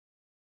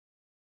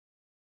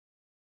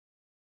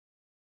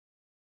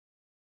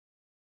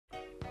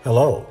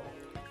Hello,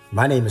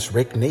 my name is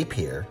Rick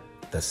Napier,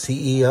 the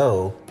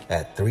CEO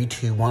at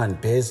 321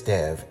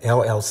 BizDev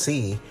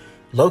LLC,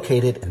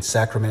 located in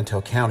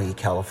Sacramento County,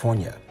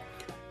 California.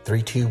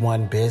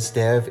 321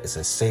 BizDev is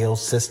a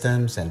sales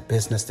systems and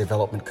business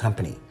development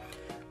company.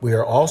 We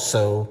are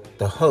also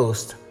the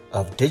host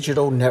of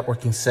Digital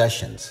Networking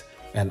Sessions,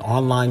 an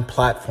online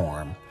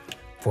platform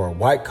for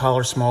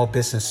white-collar small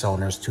business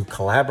owners to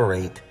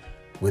collaborate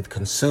with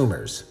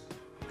consumers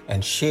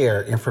and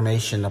share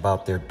information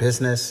about their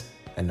business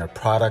and their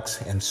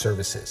products and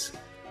services.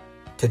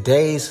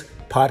 Today's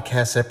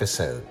podcast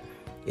episode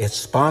is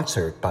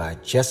sponsored by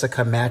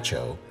Jessica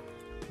Macho,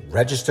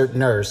 registered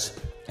nurse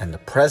and the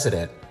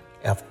president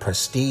of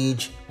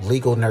Prestige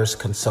Legal Nurse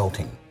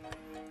Consulting.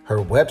 Her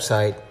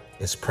website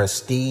is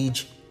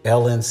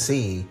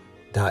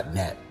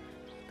prestigelnc.net.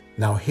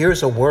 Now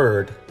here's a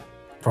word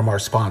from our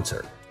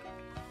sponsor.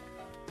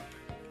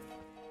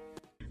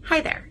 Hi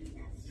there,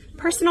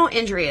 personal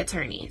injury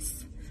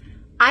attorneys.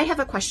 I have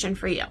a question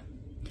for you.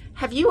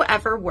 Have you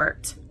ever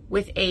worked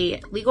with a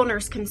legal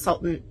nurse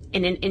consultant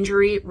in an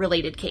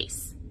injury-related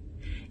case?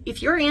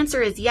 If your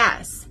answer is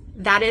yes,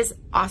 that is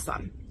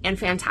awesome and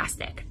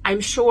fantastic. I'm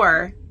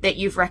sure that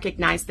you've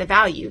recognized the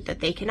value that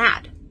they can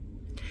add.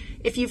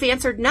 If you've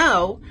answered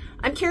no,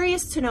 I'm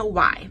curious to know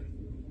why.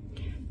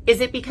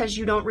 Is it because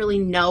you don't really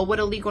know what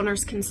a legal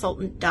nurse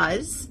consultant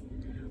does?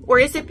 Or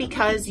is it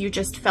because you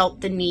just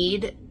felt the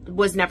need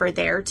was never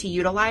there to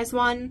utilize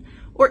one?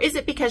 Or is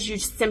it because you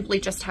simply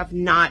just have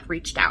not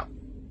reached out?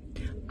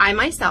 I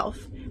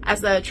myself,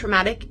 as a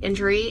traumatic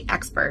injury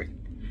expert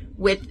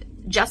with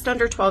just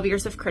under 12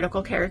 years of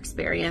critical care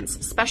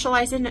experience,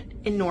 specializing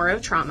in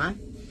neurotrauma,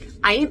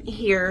 I am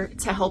here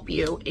to help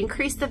you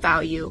increase the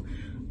value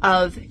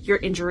of your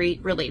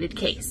injury-related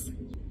case.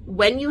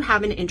 When you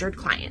have an injured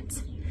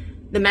client,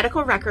 the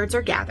medical records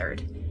are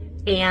gathered,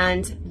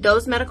 and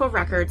those medical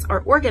records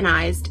are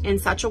organized in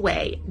such a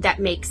way that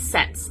makes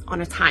sense on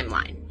a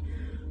timeline.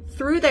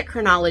 Through that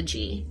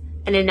chronology,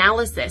 an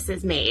analysis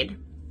is made,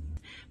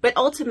 but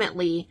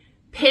ultimately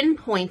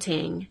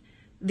pinpointing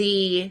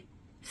the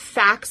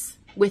facts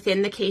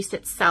within the case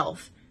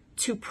itself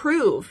to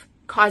prove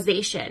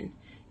causation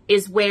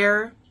is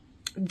where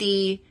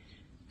the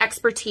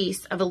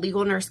expertise of a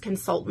legal nurse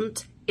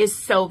consultant is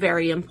so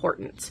very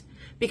important.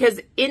 Because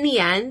in the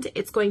end,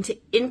 it's going to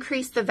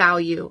increase the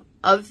value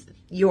of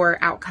your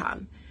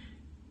outcome.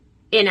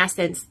 In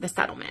essence, the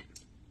settlement.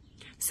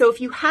 So if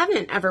you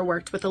haven't ever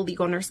worked with a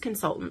legal nurse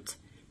consultant,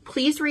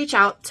 please reach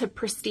out to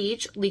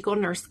Prestige Legal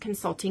Nurse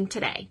Consulting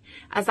today,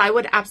 as I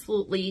would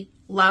absolutely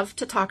love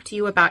to talk to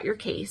you about your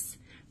case,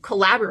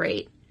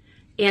 collaborate,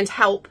 and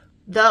help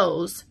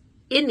those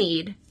in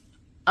need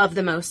of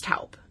the most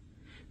help.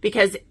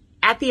 Because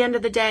at the end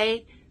of the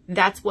day,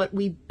 that's what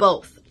we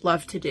both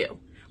love to do.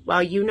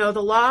 While you know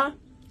the law,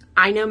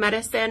 I know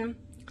medicine.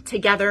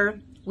 Together,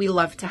 we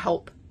love to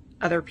help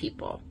other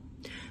people.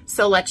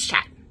 So let's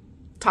chat.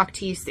 Talk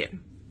to you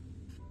soon.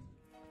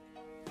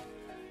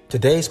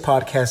 Today's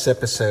podcast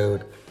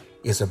episode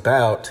is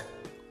about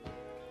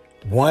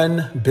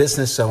one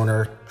business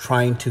owner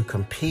trying to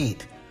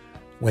compete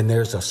when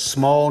there's a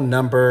small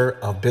number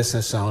of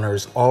business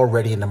owners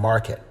already in the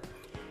market.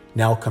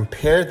 Now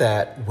compare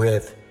that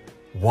with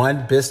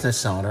one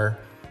business owner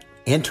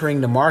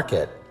entering the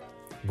market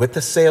with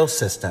the sales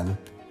system,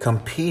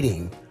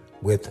 competing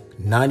with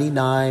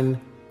 99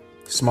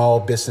 small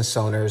business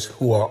owners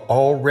who are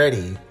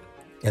already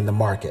in the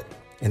market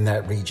in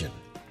that region.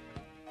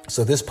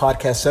 So this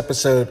podcast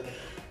episode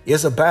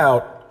is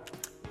about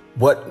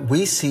what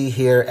we see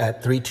here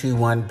at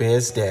 321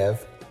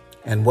 BizDev,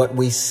 and what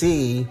we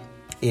see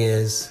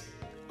is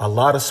a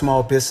lot of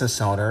small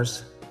business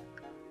owners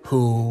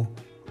who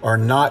are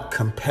not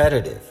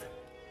competitive,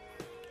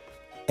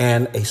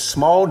 and a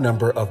small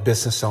number of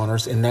business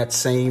owners in that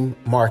same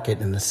market,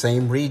 in the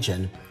same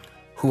region,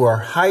 who are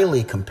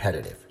highly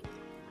competitive.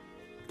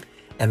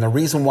 And the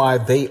reason why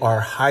they are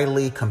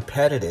highly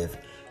competitive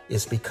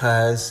is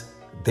because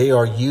they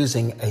are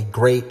using a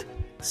great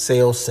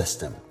sales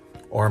system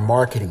or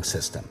marketing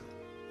system.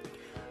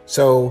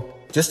 So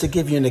just to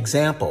give you an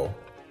example,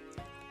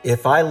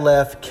 if I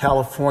left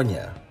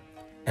California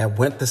and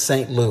went to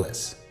St.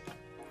 Louis,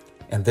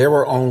 and there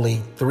were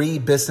only 3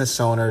 business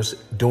owners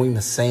doing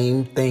the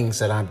same things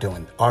that I'm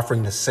doing,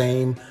 offering the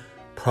same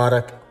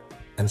product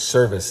and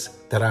service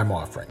that I'm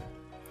offering,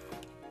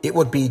 it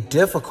would be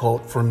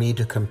difficult for me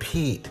to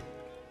compete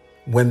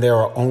when there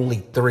are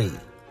only 3.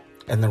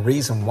 And the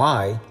reason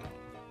why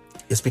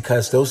is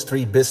because those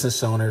 3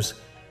 business owners,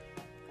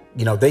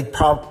 they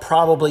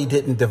probably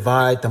didn't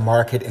divide the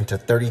market into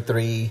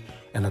 33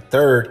 and a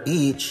third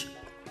each,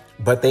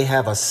 but they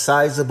have a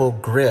sizable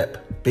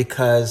grip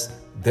because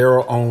there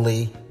are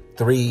only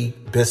 3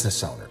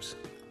 business owners.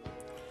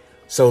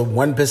 So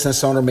one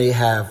business owner may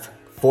have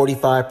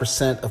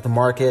 45% of the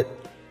market,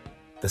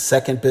 the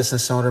second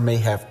business owner may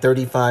have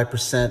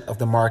 35% of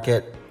the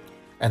market,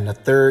 and the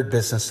third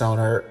business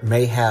owner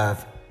may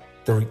have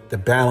the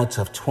balance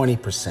of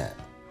 20%.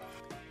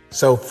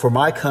 So for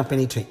my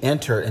company to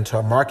enter into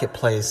a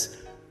marketplace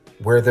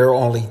where there are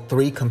only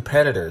 3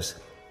 competitors,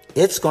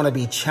 it's going to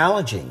be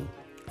challenging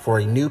for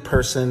a new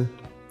person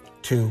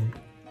to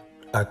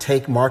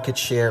take market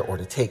share or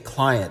to take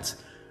clients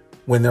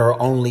when there are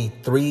only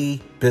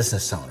 3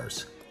 business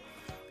owners.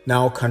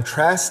 Now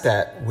contrast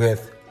that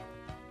with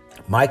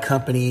my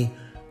company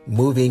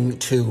moving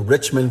to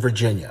Richmond,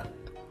 Virginia,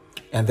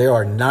 and there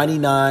are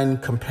 99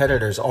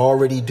 competitors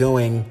already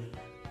doing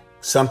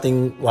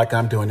something like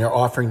I'm doing. They're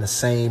offering the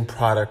same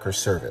product or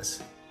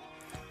service.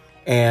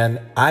 And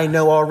I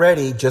know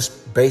already,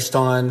 just based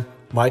on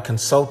my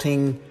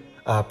consulting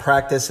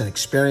practice and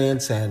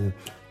experience and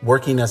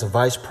working as a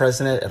vice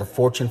president at a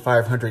Fortune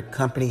 500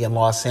 company in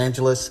Los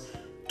Angeles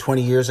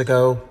 20 years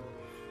ago,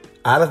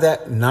 out of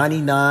that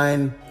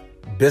 99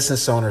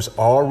 business owners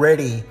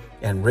already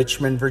in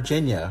Richmond,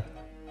 Virginia,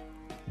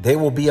 there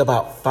will be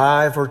about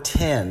 5 or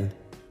 10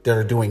 that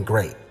are doing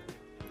great,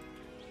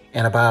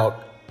 and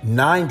about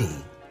 90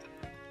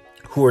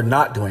 who are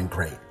not doing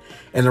great.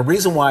 And the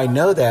reason why I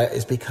know that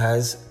is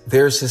because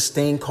there's this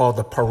thing called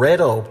the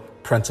Pareto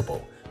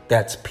principle.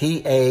 That's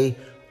Pareto.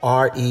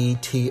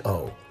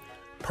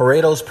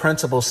 Pareto's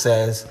principle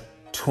says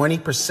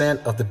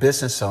 20% of the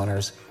business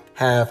owners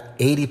have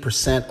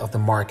 80% of the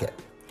market.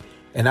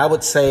 And I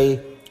would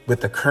say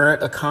with the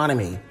current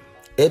economy,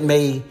 it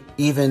may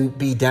even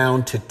be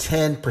down to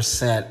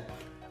 10%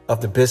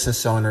 of the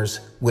business owners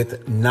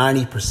with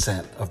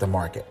 90% of the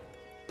market.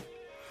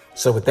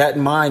 So with that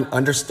in mind,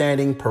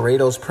 understanding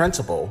Pareto's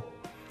principle,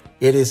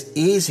 it is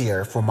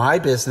easier for my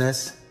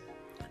business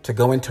to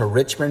go into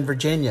Richmond,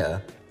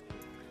 Virginia,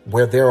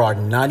 where there are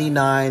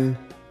 99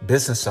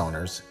 business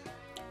owners,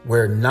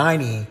 where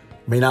 90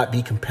 may not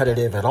be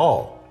competitive at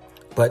all,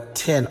 but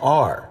 10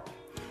 are.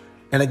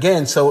 And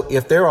again, so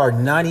if there are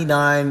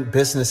 99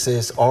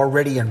 businesses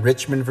already in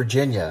Richmond,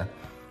 Virginia,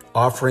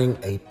 offering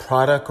a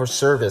product or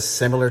service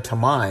similar to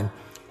mine,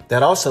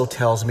 that also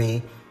tells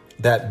me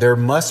that there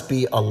must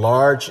be a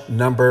large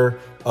number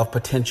of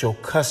potential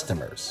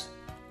customers,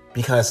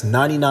 because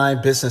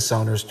 99 business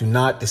owners do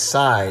not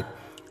decide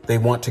they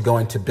want to go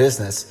into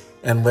business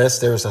unless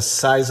there's a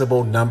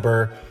sizable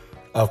number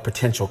of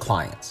potential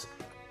clients.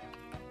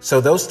 So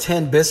those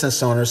 10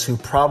 business owners who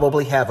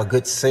probably have a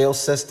good sales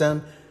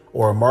system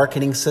or a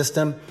marketing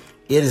system,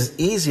 it is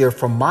easier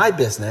for my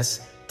business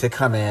to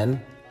come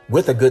in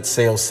with a good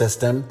sales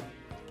system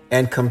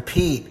and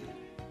compete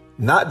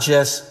not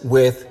just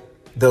with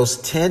those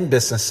 10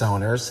 business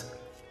owners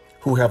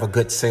who have a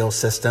good sales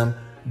system,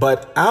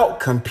 but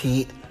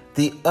outcompete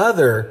the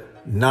other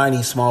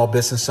 90 small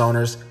business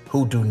owners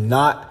who do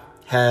not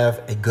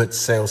have a good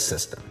sales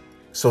system.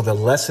 So the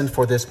lesson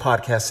for this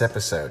podcast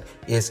episode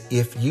is,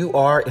 if you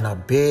are in a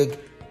big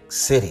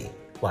city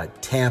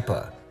like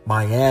Tampa,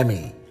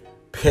 Miami,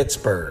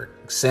 Pittsburgh,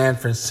 San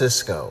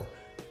Francisco,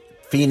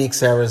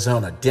 Phoenix,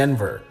 Arizona,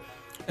 Denver,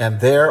 and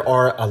there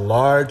are a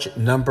large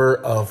number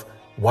of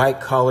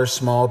white-collar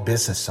small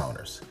business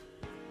owners,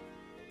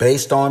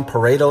 based on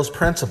Pareto's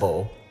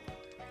principle,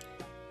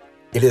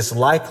 it is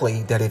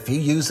likely that if you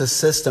use a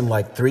system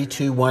like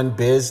 321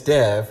 Biz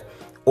Dev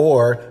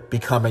or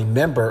become a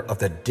member of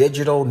the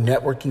digital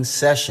networking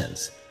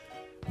sessions,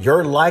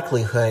 your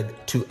likelihood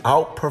to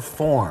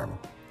outperform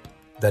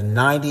the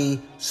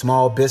 90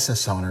 small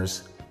business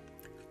owners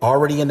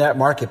already in that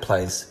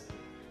marketplace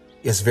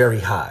is very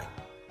high.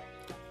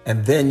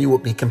 And then you will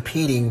be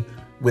competing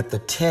with the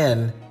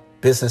 10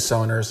 business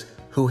owners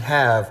who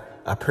have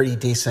a pretty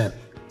decent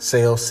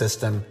sales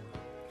system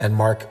and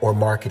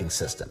marketing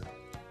system.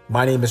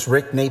 My name is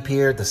Rick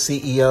Napier, the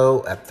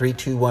CEO at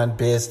 321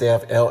 Biz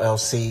Dev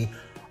LLC.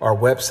 Our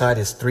website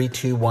is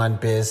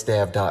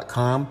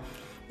 321bizdev.com.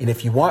 And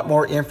if you want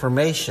more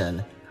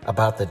information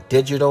about the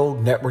digital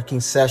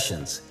networking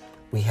sessions,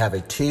 we have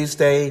a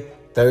Tuesday,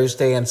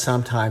 Thursday, and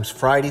sometimes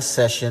Friday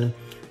session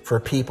for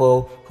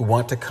people who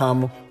want to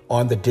come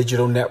on the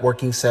digital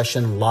networking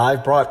session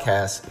live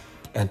broadcast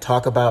and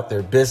talk about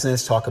their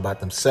business, talk about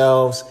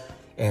themselves,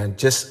 and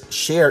just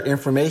share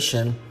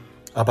information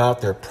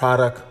about their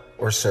product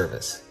or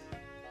service.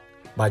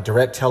 My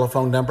direct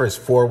telephone number is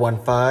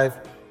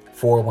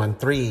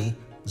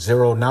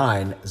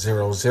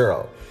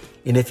 415-413-0900.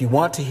 And if you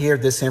want to hear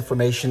this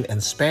information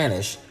in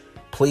Spanish,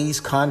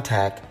 please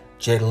contact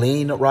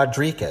Jaylene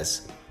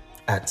Rodriguez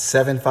at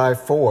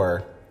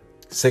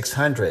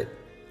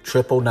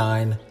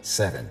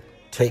 754-600-9997.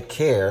 Take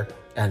care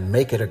and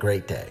make it a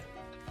great day.